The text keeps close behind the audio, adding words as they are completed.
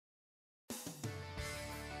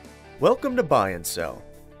Welcome to Buy and Sell,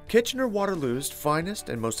 Kitchener-Waterloo's finest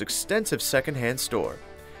and most extensive secondhand store.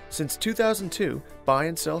 Since 2002, Buy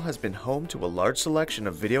and Sell has been home to a large selection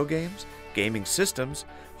of video games, gaming systems,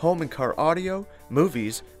 home and car audio,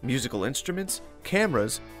 movies, musical instruments,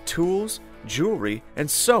 cameras, tools, jewelry, and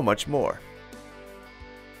so much more.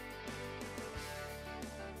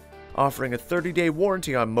 Offering a 30-day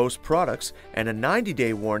warranty on most products and a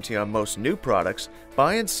 90-day warranty on most new products,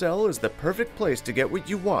 Buy and Sell is the perfect place to get what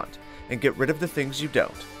you want and get rid of the things you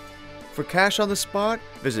don't. For cash on the spot,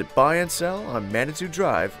 visit Buy and Sell on Manitou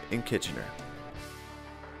Drive in Kitchener.